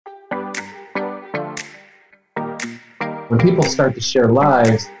When people start to share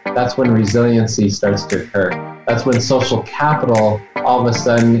lives, that's when resiliency starts to occur. That's when social capital all of a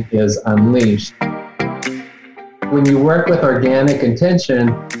sudden is unleashed. When you work with organic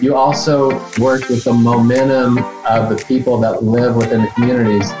intention, you also work with the momentum of the people that live within the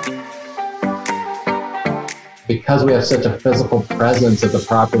communities. Because we have such a physical presence at the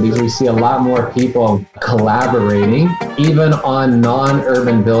properties, we see a lot more people collaborating, even on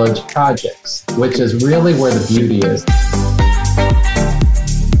non-urban village projects, which is really where the beauty is.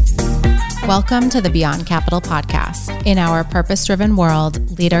 Welcome to the Beyond Capital podcast. In our purpose-driven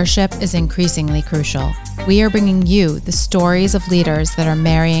world, leadership is increasingly crucial. We are bringing you the stories of leaders that are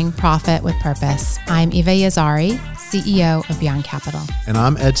marrying profit with purpose. I'm Eva Yazari, CEO of Beyond Capital. And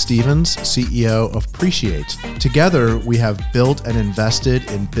I'm Ed Stevens, CEO of Appreciate. Together, we have built and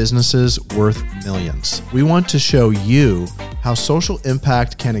invested in businesses worth millions. We want to show you how social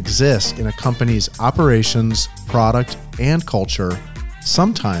impact can exist in a company's operations, product, and culture,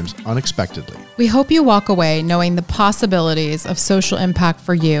 sometimes unexpectedly. We hope you walk away knowing the possibilities of social impact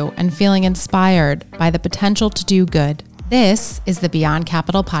for you and feeling inspired by the potential to do good. This is the Beyond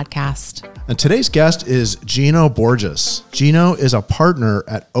Capital podcast. And today's guest is Gino Borges. Gino is a partner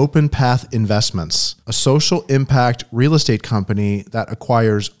at Open Path Investments, a social impact real estate company that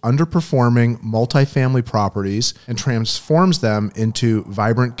acquires underperforming multifamily properties and transforms them into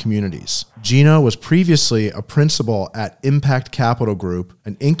vibrant communities. Gino was previously a principal at Impact Capital Group,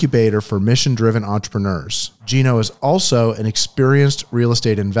 an incubator for mission-driven entrepreneurs. Gino is also an experienced real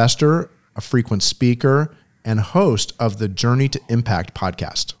estate investor, a frequent speaker, and host of the Journey to Impact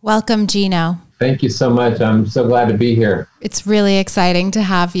podcast. Welcome, Gino. Thank you so much. I'm so glad to be here. It's really exciting to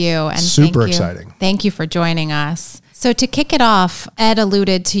have you. And super exciting. Thank you for joining us. So to kick it off, Ed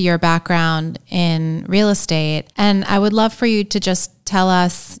alluded to your background in real estate, and I would love for you to just tell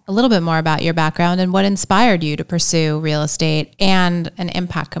us a little bit more about your background and what inspired you to pursue real estate and an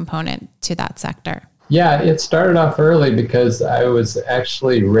impact component to that sector. Yeah, it started off early because I was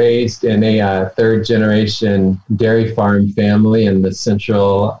actually raised in a third generation dairy farm family in the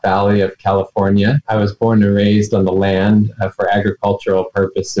Central Valley of California. I was born and raised on the land for agricultural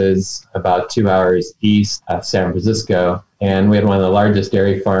purposes about 2 hours east of San Francisco. And we had one of the largest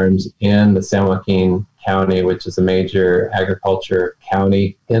dairy farms in the San Joaquin County, which is a major agriculture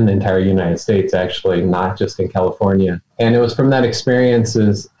county in the entire United States, actually, not just in California. And it was from that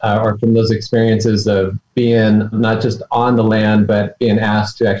from those experiences of being not just on the land, but being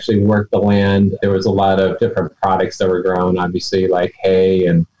asked to actually work the land. There was a lot of different products that were grown, obviously, like hay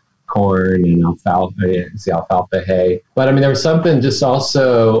and corn and alfalfa hay. But I mean, there was something just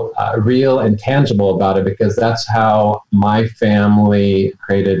also real and tangible about it, because that's how my family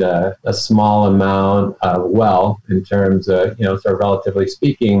created a small amount of wealth in terms of, sort of relatively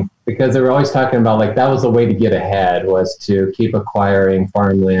speaking, because they were always talking about like that was the way to get ahead, was to keep acquiring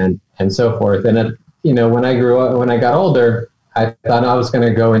farmland and so forth. And when I got older, I thought I was going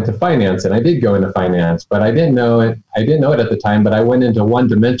to go into finance, and I did go into finance, but I didn't know it. I didn't know it at the time, but I went into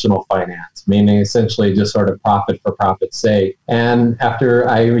one-dimensional finance, meaning essentially just sort of profit for profit's sake. And after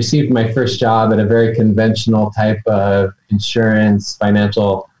I received my first job at a very conventional type of insurance,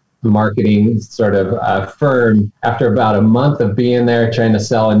 financial marketing sort of firm, after about a month of being there trying to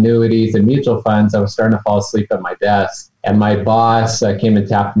sell annuities and mutual funds, I was starting to fall asleep at my desk. And my boss came and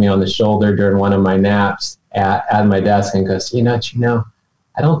tapped me on the shoulder during one of my naps at my desk and goes, Gino,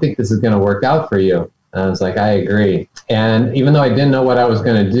 I don't think this is going to work out for you. And I was like, I agree. And even though I didn't know what I was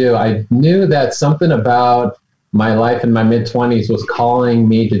going to do, I knew that something about my life in my mid-20s was calling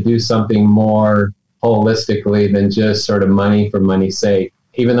me to do something more holistically than just sort of money for money's sake.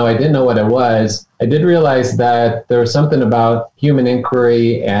 Even though I didn't know what it was, I did realize that there was something about human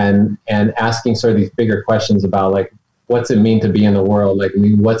inquiry and asking sort of these bigger questions about like, what's it mean to be in the world? Like,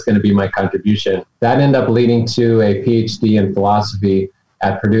 what's going to be my contribution? That ended up leading to a PhD in philosophy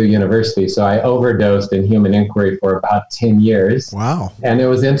at Purdue University. So I overdosed in human inquiry for about 10 years. Wow. And it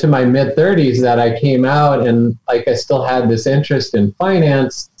was into my mid-30s that I came out and like I still had this interest in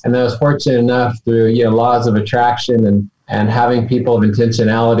finance. And I was fortunate enough through laws of attraction and having people of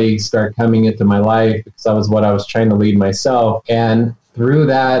intentionality start coming into my life, because that was what I was trying to lead myself. And through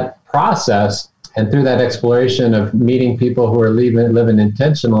that process, and through that exploration of meeting people who are living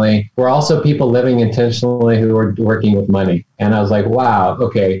intentionally, were also people living intentionally who are working with money. And I was like, wow,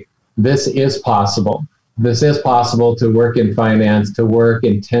 okay, this is possible. This is possible to work in finance, to work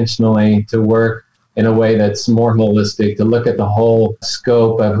intentionally, to work in a way that's more holistic, to look at the whole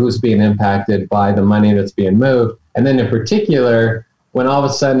scope of who's being impacted by the money that's being moved. And then in particular, when all of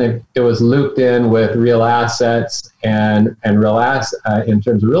a sudden it was looped in with real assets and in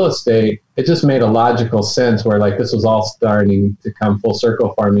terms of real estate, it just made a logical sense where like this was all starting to come full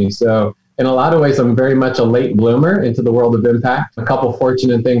circle for me. So in a lot of ways, I'm very much a late bloomer into the world of impact. A couple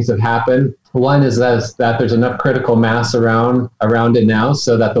fortunate things have happened. One is that there's enough critical mass around it now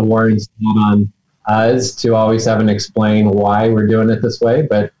so that the warrant's not on us to always have and explain why we're doing it this way.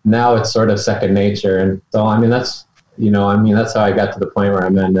 But now it's sort of second nature. And so, that's how I got to the point where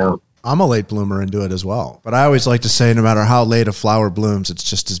I'm at now. I'm a late bloomer into it as well. But I always like to say, no matter how late a flower blooms, it's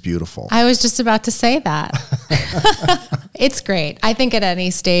just as beautiful. I was just about to say that. It's great. I think at any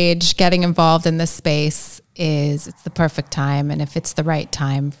stage, getting involved in this space it's the perfect time. And if it's the right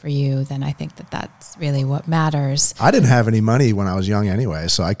time for you, then I think that's really what matters. I didn't have any money when I was young anyway,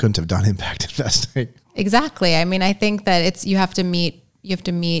 so I couldn't have done impact investing. Exactly. I think that you have to meet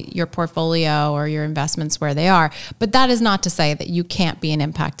your portfolio or your investments where they are. But that is not to say that you can't be an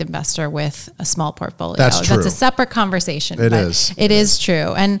impact investor with a small portfolio. That's true. That's a separate conversation. It is. It is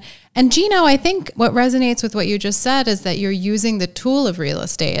true. And Gino, I think what resonates with what you just said is that you're using the tool of real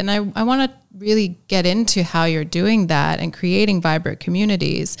estate. And I want to really get into how you're doing that and creating vibrant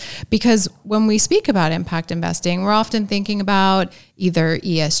communities. Because when we speak about impact investing, we're often thinking about either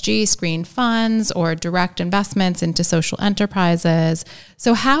ESG screened funds or direct investments into social enterprises.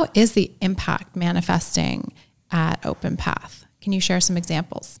 So how is the impact manifesting at OpenPath? Can you share some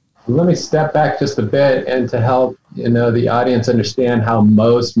examples? Let me step back just a bit and to help the audience understand how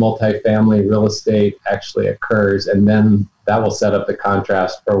most multifamily real estate actually occurs, and then that will set up the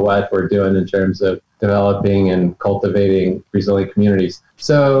contrast for what we're doing in terms of developing and cultivating resilient communities.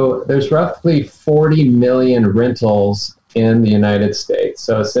 So there's roughly 40 million rentals in the United States.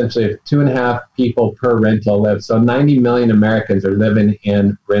 So essentially, if 2.5 people per rental live, so 90 million Americans are living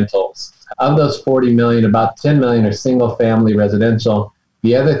in rentals. Of those 40 million, about 10 million are single family residential.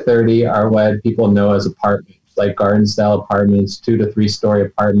 The other 30 are what people know as apartments, like garden-style apartments, 2 to 3 story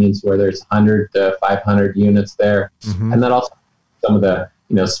apartments where there's 100 to 500 units there. Mm-hmm. And then also some of the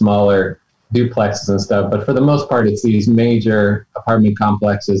smaller duplexes and stuff. But for the most part, it's these major apartment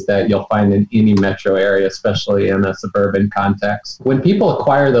complexes that you'll find in any metro area, especially in a suburban context. When people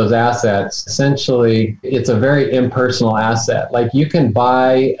acquire those assets, essentially, it's a very impersonal asset. Like you can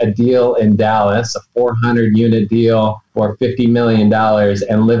buy a deal in Dallas, a 400-unit deal for $50 million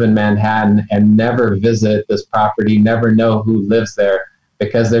and live in Manhattan and never visit this property, never know who lives there,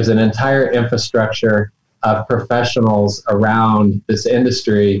 because there's an entire infrastructure of professionals around this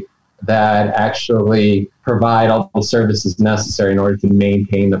industry that actually provide all the services necessary in order to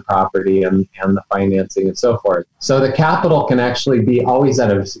maintain the property and the financing and so forth. So the capital can actually be always at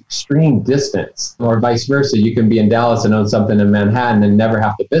an extreme distance, or vice versa. You can be in Dallas and own something in Manhattan and never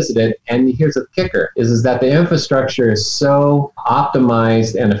have to visit it. And here's the kicker, is that the infrastructure is so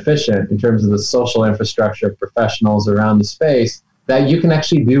optimized and efficient in terms of the social infrastructure of professionals around the space that you can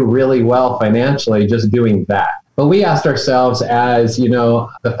actually do really well financially just doing that. But we asked ourselves, as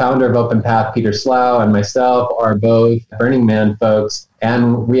the founder of OpenPath, Peter Slough, and myself are both Burning Man folks,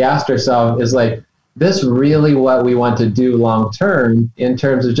 and we asked ourselves, is this really what we want to do long term in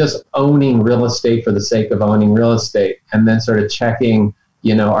terms of just owning real estate for the sake of owning real estate, and then sort of checking,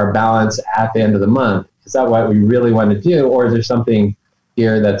 our balance at the end of the month? Is that what we really want to do, or is there something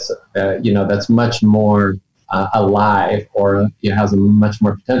here that's that's much more alive, or has a much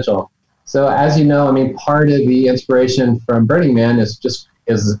more potential? So as you know, part of the inspiration from Burning Man is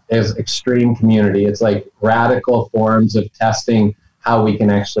extreme community. It's like radical forms of testing how we can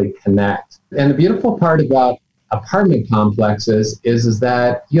actually connect. And the beautiful part about apartment complexes is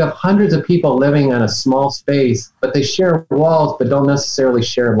that you have hundreds of people living in a small space, but they share walls, but don't necessarily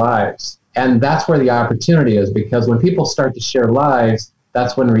share lives. And that's where the opportunity is, because when people start to share lives,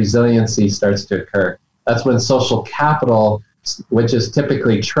 that's when resiliency starts to occur. That's when social capital, which is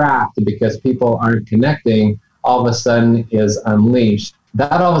typically trapped because people aren't connecting, all of a sudden is unleashed.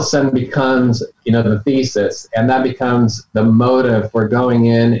 That all of a sudden becomes, the thesis, and that becomes the motive for going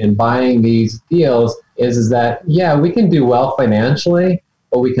in and buying these deals is that, we can do well financially,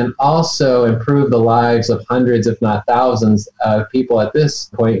 but we can also improve the lives of hundreds, if not thousands, of people at this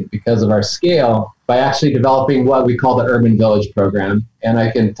point because of our scale by actually developing what we call the Urban Village program. And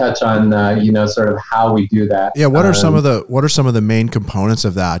I can touch on, sort of how we do that. Yeah. What are some of the main components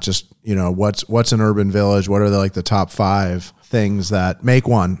of that? Just, what's an urban village? What are the top 5 things that make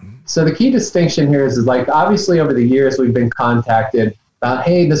one? So the key distinction here is obviously over the years, we've been contacted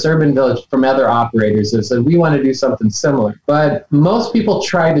hey, this urban village from other operators that said, we want to do something similar. But most people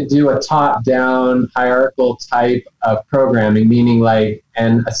try to do a top-down hierarchical type of programming, meaning like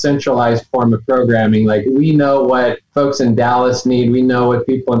a centralized form of programming. Like we know what folks in Dallas need, we know what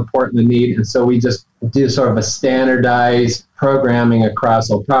people in Portland need, and so we just do sort of a standardized programming across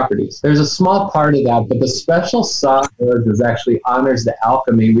all properties. There's a small part of that, but the special sauce is actually honors the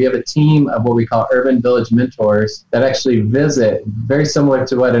alchemy. We have a team of what we call urban village mentors that actually visit, very similar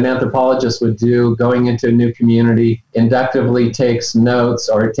to what an anthropologist would do, going into a new community, inductively takes notes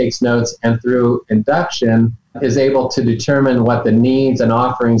and through induction is able to determine what the needs and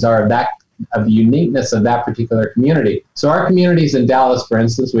offerings are of the uniqueness of that particular community. So our communities in Dallas, for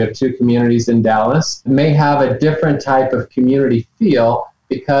instance, we have 2 communities in Dallas, may have a different type of community feel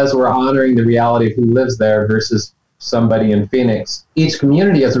because we're honoring the reality of who lives there versus somebody in Phoenix. Each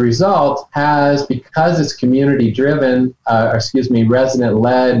community, as a result, has, because it's community-driven,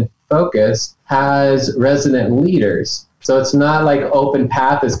 resident-led focus, has resident leaders. So it's not like Open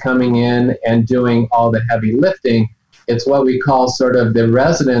Path is coming in and doing all the heavy lifting. It's what we call sort of the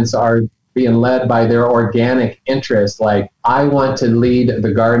residents are being led by their organic interest. Like, I want to lead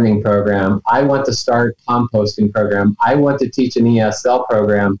the gardening program. I want to start composting program. I want to teach an ESL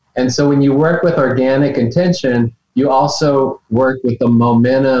program. And so when you work with organic intention, you also work with the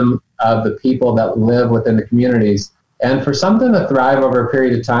momentum of the people that live within the communities. And for something to thrive over a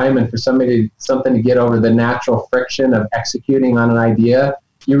period of time and for something to get over the natural friction of executing on an idea,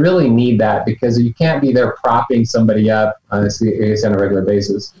 you really need that because you can't be there propping somebody up on a regular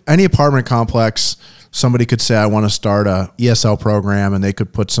basis. Any apartment complex, somebody could say, I want to start a ESL program, and they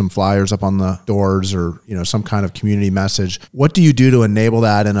could put some flyers up on the doors or, some kind of community message. What do you do to enable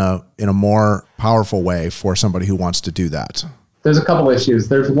that in a more powerful way for somebody who wants to do that? There's a couple issues.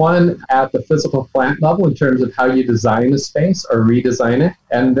 There's one at the physical plant level in terms of how you design a space or redesign it.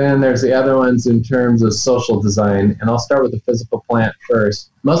 And then there's the other ones in terms of social design. And I'll start with the physical plant first.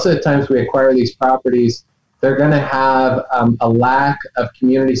 Most of the times we acquire these properties, they're going to have a lack of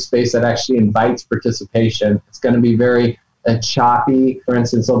community space that actually invites participation. It's going to be very choppy. For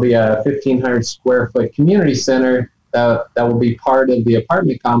instance, there'll be a 1,500 square foot community center that will be part of the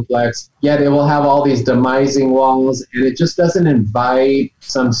apartment complex, yet it will have all these demising walls, and it just doesn't invite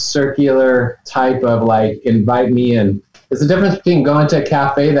some circular type of like, invite me in. There's a difference between going to a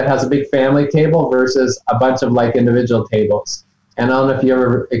cafe that has a big family table versus a bunch of like individual tables. And I don't know if you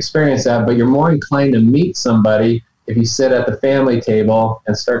ever experienced that, but you're more inclined to meet somebody if you sit at the family table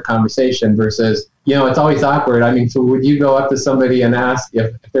and start conversation versus, it's always awkward. I mean, so would you go up to somebody and ask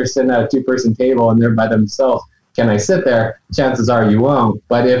if they're sitting at a 2-person table and they're by themselves, can I sit there? Chances are you won't.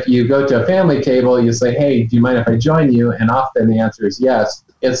 But if you go to a family table, you say, hey, do you mind if I join you? And often the answer is yes.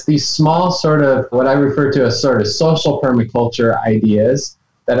 It's these small sort of what I refer to as sort of social permaculture ideas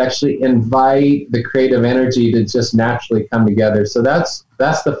that actually invite the creative energy to just naturally come together. So that's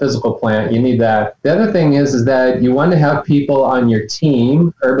the physical plant. You need that. The other thing is that you want to have people on your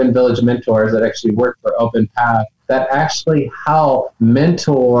team, urban village mentors that actually work for Open Path, that actually help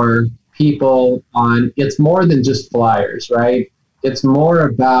mentor people on, it's more than just flyers, right? It's more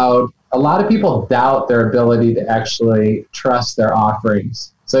about, a lot of people doubt their ability to actually trust their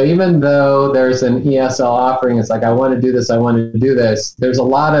offerings. So even though there's an ESL offering, it's like, I want to do this, there's a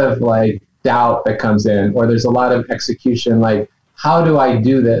lot of like doubt that comes in, or there's a lot of execution, like, how do I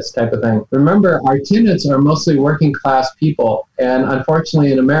do this type of thing? Remember, our tenants are mostly working class people. And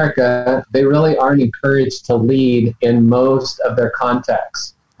unfortunately in America, they really aren't encouraged to lead in most of their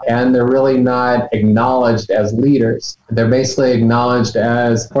contexts. And they're really not acknowledged as leaders. They're basically acknowledged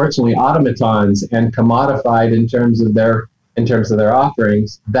as, fortunately, automatons and commodified in terms of their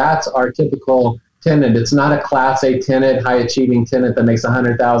offerings. That's our typical tenant. It's not a Class A tenant, high achieving tenant that makes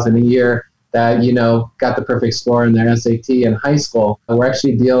 $100,000 a year that got the perfect score in their SAT in high school. We're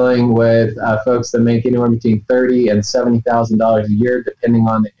actually dealing with folks that make anywhere between $30,000 and $70,000 a year, depending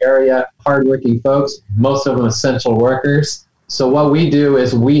on the area. Hardworking folks, most of them essential workers. So what we do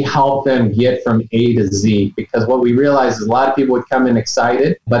is we help them get from A to Z, because what we realize is a lot of people would come in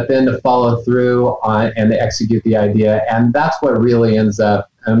excited, but then to follow through on and to execute the idea. And that's what really ends up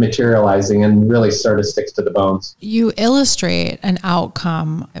materializing and really sort of sticks to the bones. You illustrate an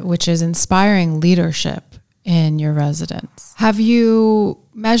outcome, which is inspiring leadership in your residents. Have you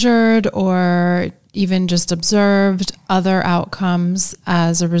measured or even just observed other outcomes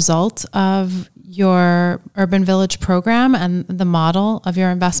as a result of your urban village program and the model of your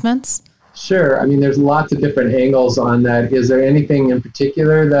investments? Sure. I mean, there's lots of different angles on that. Is there anything in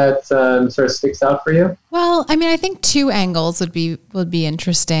particular that sort of sticks out for you? Well, I mean, I think two angles would be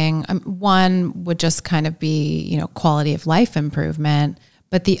interesting. One would just kind of be, quality of life improvement.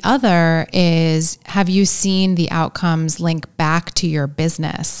 But the other is, have you seen the outcomes link back to your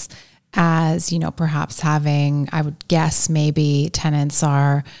business as, perhaps having, I would guess maybe tenants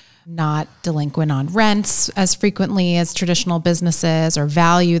are not delinquent on rents as frequently as traditional businesses or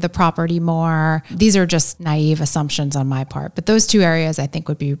value the property more. These are just naive assumptions on my part. But those two areas I think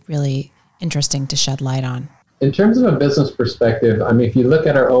would be really interesting to shed light on. In terms of a business perspective, I mean, if you look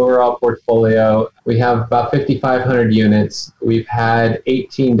at our overall portfolio, we have about 5,500 units. We've had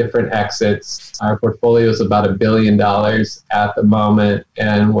 18 different exits. Our portfolio is about $1 billion at the moment,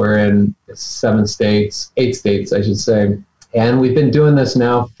 and we're in 8 states, I should say. And we've been doing this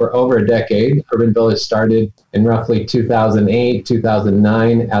now for over a decade. Urban Village started in roughly 2008,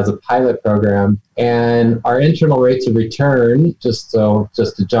 2009 as a pilot program. And our internal rates of return, just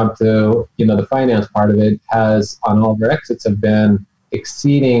to jump to, the finance part of it, has on all of our exits have been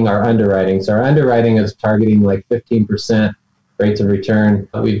exceeding our underwriting. So our underwriting is targeting like 15% rates of return.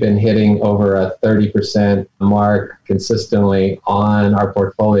 We've been hitting over a 30% mark consistently on our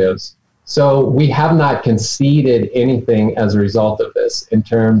portfolios. So we have not conceded anything as a result of this in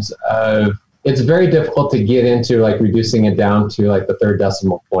terms of, it's very difficult to get into like reducing it down to like the third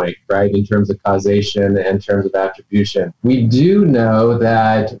decimal point, right? In terms of causation and in terms of attribution. We do know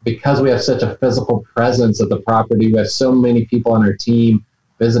that because we have such a physical presence of the property, we have so many people on our team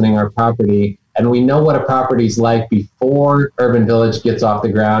visiting our property, and we know what a property is like before Urban Village gets off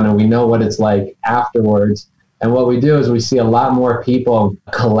the ground, and we know what it's like afterwards. And what we do is we see a lot more people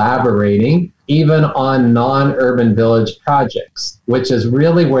collaborating, even on non-urban village projects, which is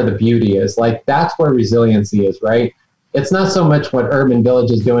really where the beauty is. Like, that's where resiliency is, right? It's not so much what Urban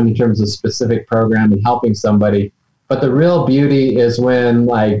Village is doing in terms of specific program and helping somebody, but the real beauty is when,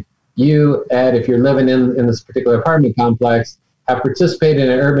 like, you, Ed, if you're living in this particular apartment complex, have participated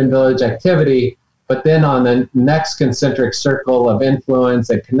in an Urban Village activity, but then on the next concentric circle of influence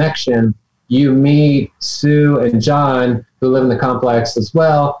and connection, you meet Sue and John, who live in the complex as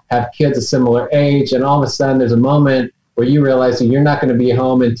well, have kids a similar age, and all of a sudden there's a moment where you realize that you're not going to be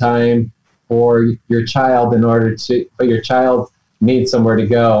home in time for your child but your child needs somewhere to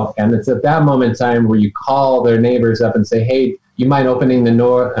go. And it's at that moment in time where you call their neighbors up and say, hey, you mind opening the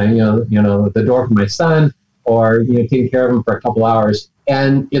door, the door for my son, or taking care of him for a couple hours.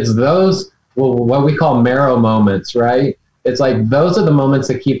 And it's those, what we call marrow moments, right? It's like those are the moments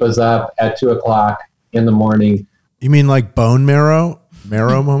that keep us up at 2:00 in the morning. You mean like bone marrow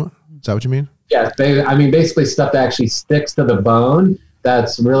moment? Is that what you mean? Yes. Basically stuff that actually sticks to the bone.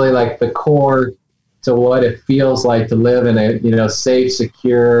 That's really like the core to what it feels like to live in a, safe,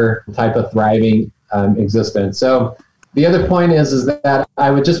 secure type of thriving existence. So the other point is that I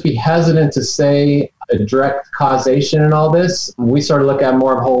would just be hesitant to say a direct causation in all this. We sort of look at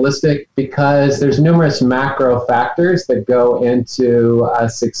more of holistic because there's numerous macro factors that go into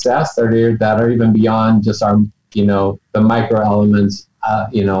success that are even beyond just our, the micro elements,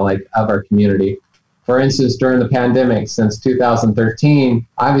 like of our community. For instance, during the pandemic, since 2013,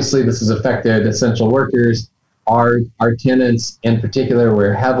 obviously this has affected essential workers. Our tenants in particular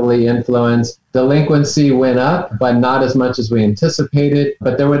were heavily influenced. Delinquency went up, but not as much as we anticipated.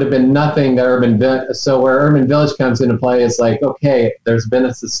 But there would have been nothing that so where Urban Village comes into play is like, okay, there's been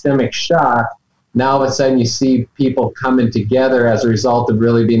a systemic shock. Now all of a sudden you see people coming together as a result of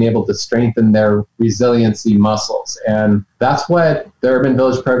really being able to strengthen their resiliency muscles. And that's what the Urban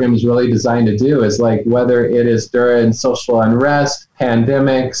Village program is really designed to do, is like whether it is during social unrest,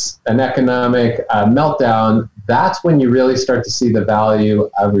 pandemics, an economic meltdown, that's when you really start to see the value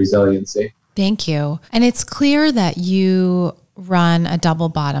of resiliency. Thank you. And it's clear that you run a double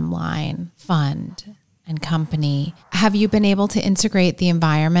bottom line fund and company. Have you been able to integrate the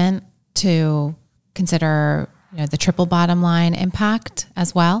environment to consider, the triple bottom line impact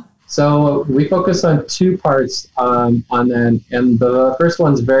as well? So we focus on two parts on that. And the first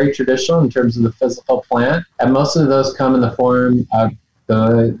one's very traditional in terms of the physical plant. And most of those come in the form of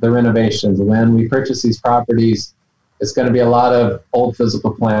the renovations. When we purchase these properties, it's going to be a lot of old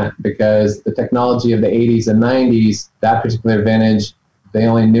physical plant because the technology of the 80s and 90s, that particular vintage, they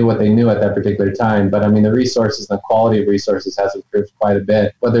only knew what they knew at that particular time. But the resources, the quality of resources has improved quite a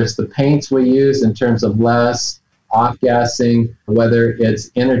bit. Whether it's the paints we use in terms of less off-gassing, whether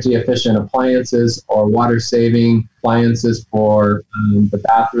it's energy efficient appliances or water saving appliances for the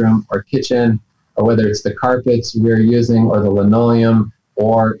bathroom or kitchen, or whether it's the carpets we're using or the linoleum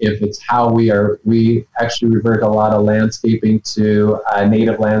or if it's how we actually revert a lot of landscaping to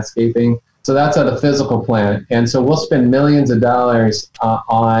native landscaping. So that's at a physical plant. And so we'll spend millions of dollars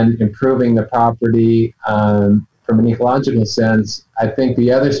on improving the property from an ecological sense. I think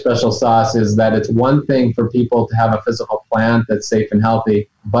the other special sauce is that it's one thing for people to have a physical plant that's safe and healthy,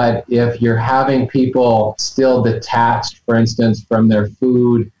 but if you're having people still detached, for instance, from their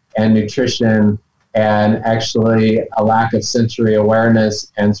food and nutrition, and actually a lack of sensory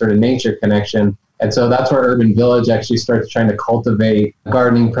awareness and sort of nature connection. And so that's where Urban Village actually starts trying to cultivate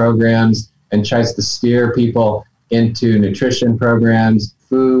gardening programs and tries to steer people into nutrition programs,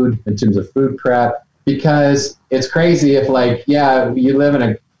 food, in terms of food prep, because it's crazy if you live in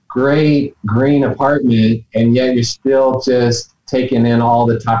a great green apartment and yet you're still just taking in all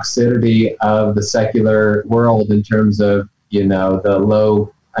the toxicity of the secular world in terms of, the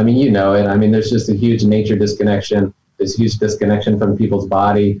low, there's just a huge nature disconnection. There's huge disconnection from people's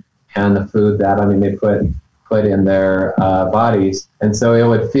body and the food that, they put in their bodies. And so it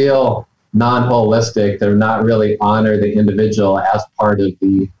would feel non-holistic to not really honor the individual as part of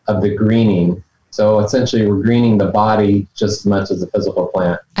the greening. So essentially we're greening the body just as much as the physical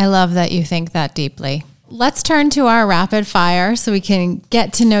plant. I love that you think that deeply. Let's turn to our rapid fire so we can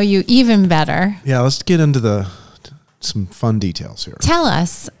get to know you even better. Yeah, let's get into some fun details here. Tell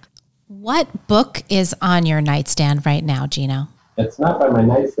us, what book is on your nightstand right now, Gino? It's not by my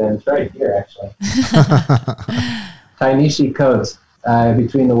nightstand. It's right here, actually. Ta-Nehisi Coates,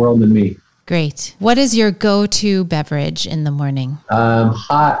 Between the World and Me. Great. What is your go-to beverage in the morning?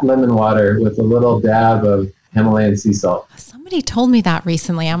 Hot lemon water with a little dab of Himalayan sea salt. Somebody told me that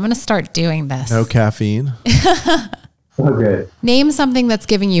recently. I'm going to start doing this. No caffeine. So good. Name something that's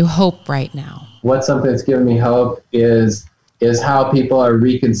giving you hope right now. What's something that's giving me hope is how people are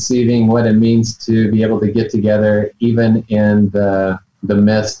reconceiving what it means to be able to get together, even in the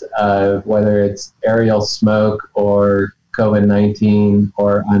midst of whether it's aerial smoke or COVID-19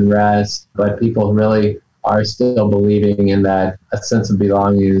 or unrest, but people really are still believing in that a sense of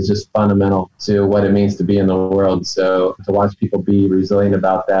belonging is just fundamental to what it means to be in the world. So to watch people be resilient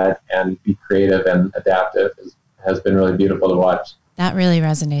about that and be creative and adaptive has been really beautiful to watch. That really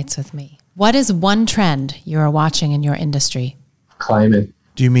resonates with me. What is one trend you are watching in your industry? Climate.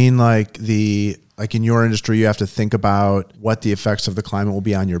 Do you mean like in your industry, you have to think about what the effects of the climate will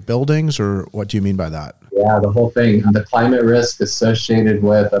be on your buildings, or what do you mean by that? Yeah, the whole thing. The climate risk associated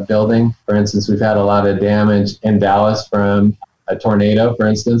with a building. For instance, we've had a lot of damage in Dallas from a tornado, for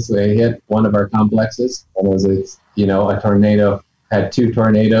instance. They hit one of our complexes, and a tornado, had two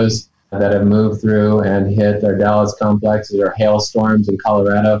tornadoes that have moved through and hit our Dallas complex. There are hailstorms in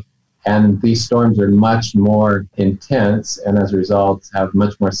Colorado. And these storms are much more intense and as a result have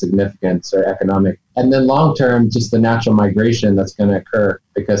much more significance or economic. And then long term, just the natural migration that's going to occur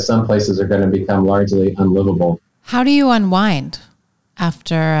because some places are going to become largely unlivable. How do you unwind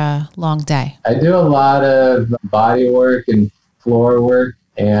after a long day? I do a lot of body work and floor work.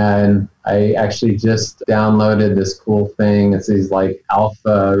 And I actually just downloaded this cool thing. It's these like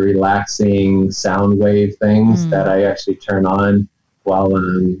alpha relaxing sound wave things that I actually turn on. Well,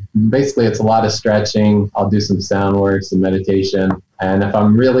 basically it's a lot of stretching. I'll do some sound work, some meditation. And if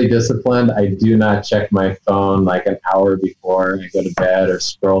I'm really disciplined, I do not check my phone like an hour before I go to bed or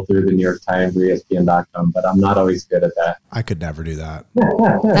scroll through the New York Times or ESPN.com, but I'm not always good at that. I could never do that.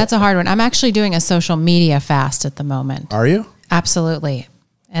 That's a hard one. I'm actually doing a social media fast at the moment. Are you? Absolutely.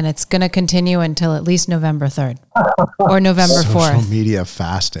 And it's going to continue until at least November 3rd or November 4th. Social media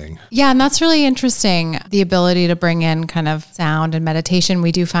fasting. Yeah, and that's really interesting, the ability to bring in kind of sound and meditation.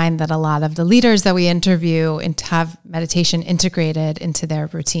 We do find that a lot of the leaders that we interview have meditation integrated into their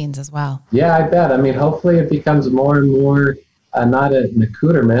routines as well. Yeah, I bet. Hopefully it becomes more and more not an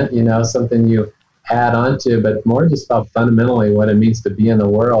accoutrement, something you add on to, but more just about fundamentally what it means to be in the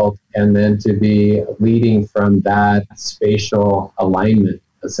world and then to be leading from that spatial alignment.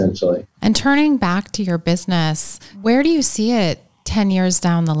 Essentially. And turning back to your business, where do you see it 10 years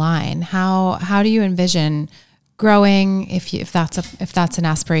down the line? How do you envision growing if that's an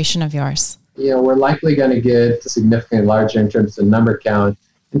aspiration of yours? We're likely going to get significantly larger in terms of number count.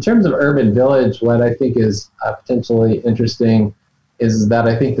 In terms of Urban Village, what I think is potentially interesting is that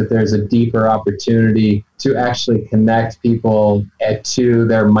I think that there's a deeper opportunity to actually connect people to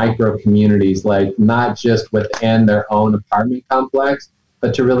their micro communities, like not just within their own apartment complex,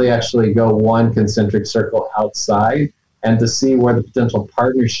 but to really actually go one concentric circle outside and to see where the potential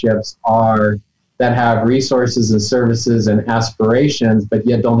partnerships are that have resources and services and aspirations, but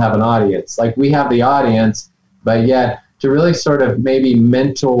yet don't have an audience. Like we have the audience, but yet to really sort of maybe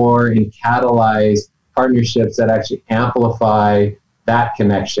mentor and catalyze partnerships that actually amplify that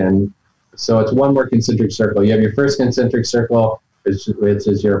connection. So it's one more concentric circle. You have your first concentric circle, which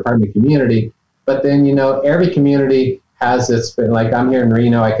is your apartment community. But then, every community has its, like I'm here in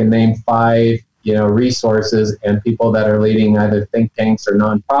Reno, I can name 5, resources and people that are leading either think tanks or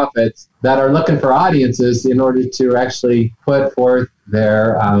nonprofits that are looking for audiences in order to actually put forth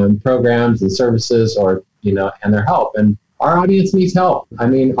their programs and services or, and their help. And our audience needs help. I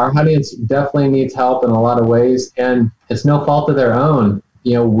mean, our audience definitely needs help in a lot of ways, and it's no fault of their own.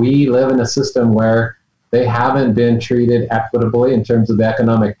 We live in a system where they haven't been treated equitably in terms of the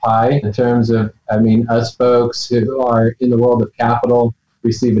economic pie, in terms of, us folks who are in the world of capital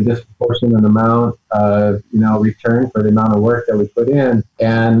receive a disproportionate amount of, return for the amount of work that we put in.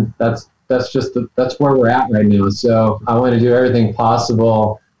 And that's where we're at right now. So I want to do everything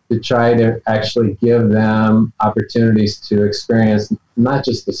possible to try to actually give them opportunities to experience not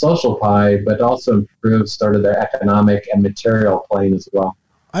just the social pie, but also improve sort of their economic and material plane as well.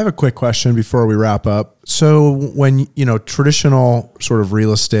 I have a quick question before we wrap up. So when, traditional sort of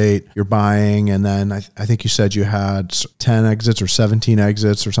real estate, you're buying, and then I think you said you had 10 exits or 17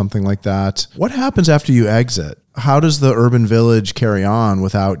 exits or something like that. What happens after you exit? How does the urban village carry on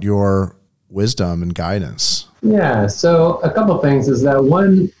without your wisdom and guidance? Yeah, so a couple of things is that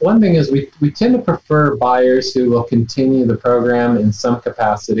one thing is we tend to prefer buyers who will continue the program in some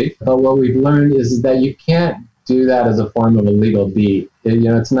capacity. But what we've learned is that you can't do that as a form of a legal deed.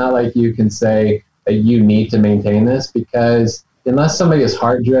 It's not like you can say that you need to maintain this, because unless somebody is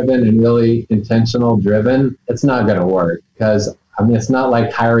heart driven and really intentional driven, it's not going to work. Because it's not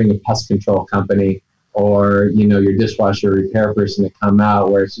like hiring a pest control company or, your dishwasher repair person to come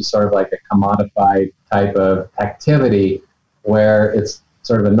out, where it's just sort of like a commodified type of activity where it's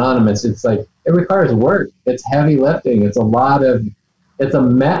sort of anonymous. It's like, it requires work. It's heavy lifting. It's a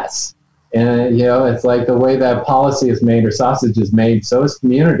mess. And, it's like the way that policy is made or sausage is made, so is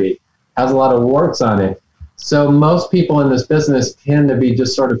community. Has a lot of warts on it. So most people in this business tend to be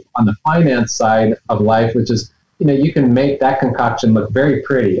just sort of on the finance side of life, which is, you can make that concoction look very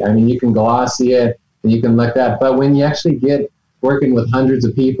pretty. You can glossy it and you can look that. But when you actually get working with hundreds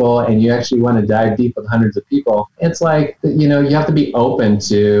of people and you actually want to dive deep with hundreds of people, it's like, you have to be open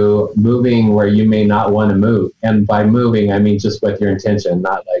to moving where you may not want to move. And by moving, I mean just with your intention,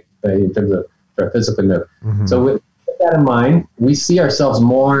 not like in terms of a physical move. Mm-hmm. So with that in mind, we see ourselves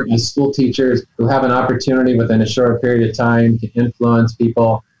more as school teachers who have an opportunity within a short period of time to influence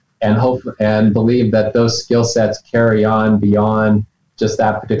people and hope and believe that those skill sets carry on beyond just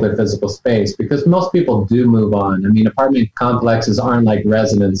that particular physical space, because most people do move on. Apartment complexes aren't like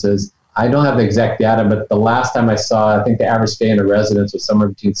residences. I don't have the exact data, but the last time I saw, I think the average stay in a residence was somewhere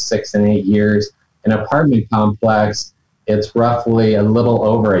between 6 and 8 years. An apartment complex, it's roughly a little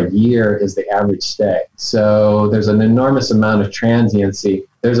over a year is the average stay. So there's an enormous amount of transiency.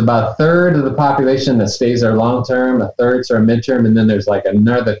 There's about a third of the population that stays there long-term, a third sort of midterm, and then there's like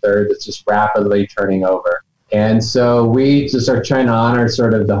another third that's just rapidly turning over. And so we just are trying to honor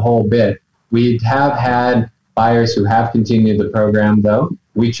sort of the whole bit. We have had buyers who have continued the program, though.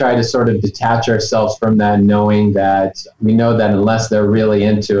 We try to sort of detach ourselves from that, knowing that we know that unless they're really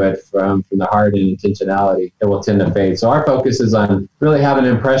into it from the heart and intentionality, it will tend to fade. So our focus is on really having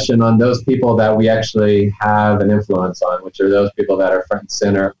an impression on those people that we actually have an influence on, which are those people that are front and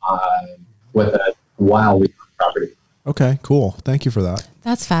center with a while we own property. Okay, cool. Thank you for that.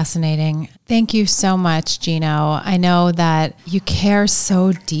 That's fascinating. Thank you so much, Gino. I know that you care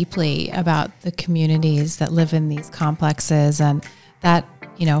so deeply about the communities that live in these complexes, and that,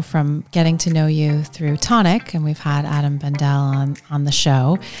 from getting to know you through Tonic, and we've had Adam Bendel on the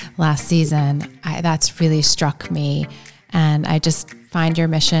show last season, that's really struck me. And I just find your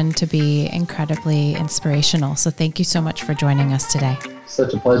mission to be incredibly inspirational. So thank you so much for joining us today.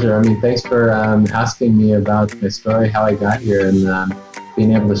 Such a pleasure. Thanks for asking me about my story, how I got here, and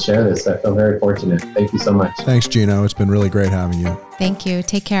being able to share this. I feel very fortunate. Thank you so much. Thanks, Gino. It's been really great having you. Thank you.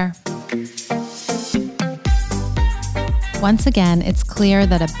 Take care. Once again, it's clear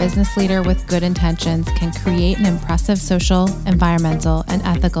that a business leader with good intentions can create an impressive social, environmental, and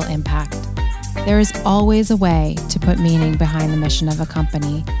ethical impact. There is always a way to put meaning behind the mission of a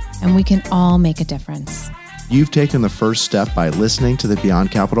company, and we can all make a difference. You've taken the first step by listening to the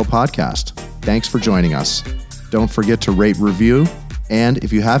Beyond Capital podcast. Thanks for joining us. Don't forget to rate, review, and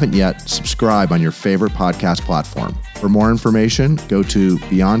if you haven't yet, subscribe on your favorite podcast platform. For more information, go to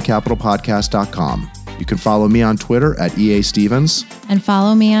beyondcapitalpodcast.com. You can follow me on Twitter at EA Stevens. And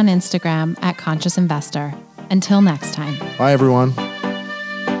follow me on Instagram at Conscious Investor. Until next time. Bye, everyone.